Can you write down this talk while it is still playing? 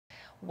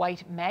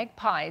White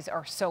magpies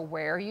are so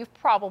rare you've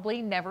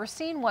probably never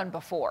seen one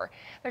before.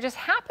 There just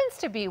happens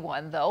to be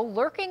one, though,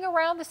 lurking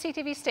around the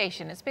CTV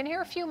station. It's been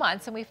here a few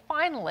months and we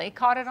finally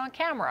caught it on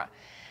camera.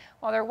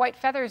 While their white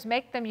feathers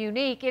make them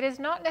unique, it is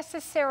not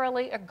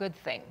necessarily a good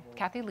thing.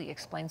 Kathy Lee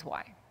explains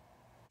why.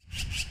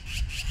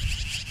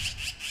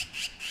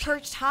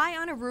 Perched high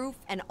on a roof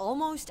and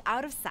almost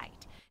out of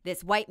sight,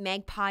 this white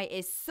magpie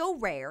is so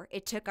rare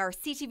it took our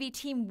CTV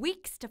team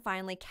weeks to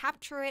finally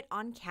capture it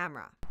on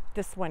camera.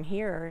 This one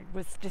here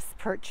was just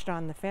perched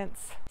on the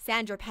fence.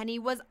 Sandra Penny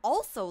was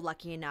also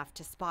lucky enough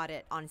to spot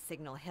it on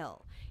Signal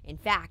Hill. In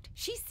fact,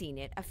 she's seen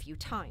it a few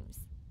times.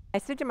 I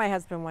said to my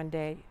husband one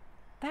day,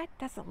 that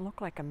doesn't look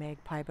like a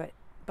magpie,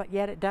 but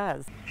yet it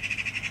does.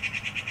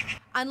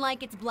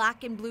 Unlike its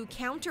black and blue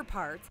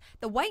counterparts,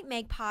 the white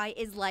magpie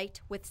is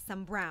light with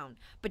some brown.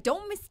 But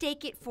don't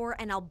mistake it for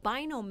an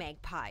albino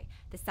magpie.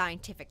 The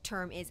scientific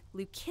term is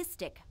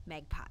leucistic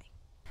magpie.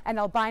 An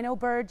albino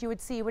bird you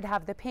would see would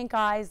have the pink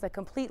eyes, the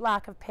complete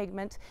lack of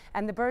pigment,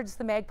 and the birds,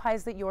 the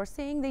magpies that you're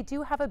seeing, they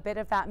do have a bit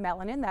of that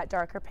melanin, that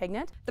darker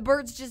pigment. The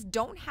birds just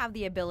don't have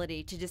the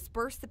ability to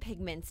disperse the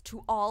pigments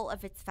to all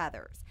of its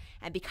feathers.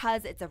 And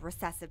because it's a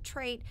recessive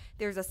trait,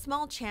 there's a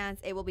small chance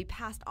it will be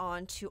passed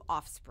on to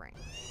offspring.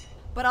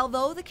 But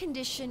although the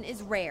condition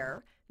is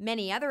rare,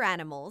 many other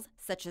animals,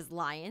 such as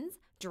lions,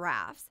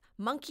 giraffes,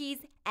 monkeys,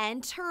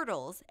 and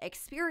turtles,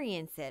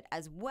 experience it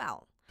as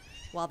well.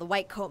 While the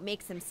white coat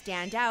makes them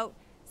stand out,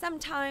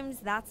 sometimes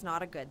that's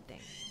not a good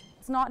thing.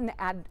 It's not an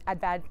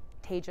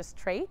advantageous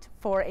trait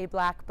for a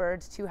black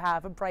bird to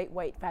have bright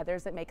white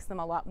feathers. It makes them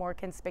a lot more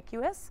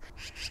conspicuous.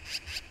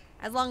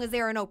 As long as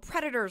there are no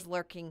predators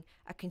lurking,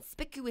 a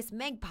conspicuous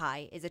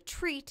magpie is a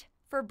treat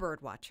for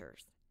bird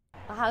watchers.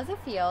 Well, how does it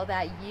feel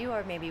that you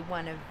are maybe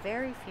one of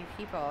very few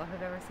people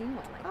who've ever seen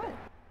one like this?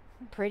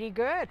 Pretty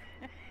good.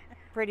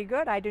 Pretty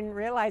good. I didn't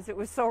realize it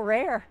was so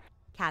rare.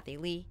 Kathy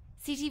Lee,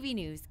 CTV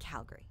News,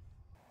 Calgary.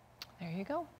 There you go.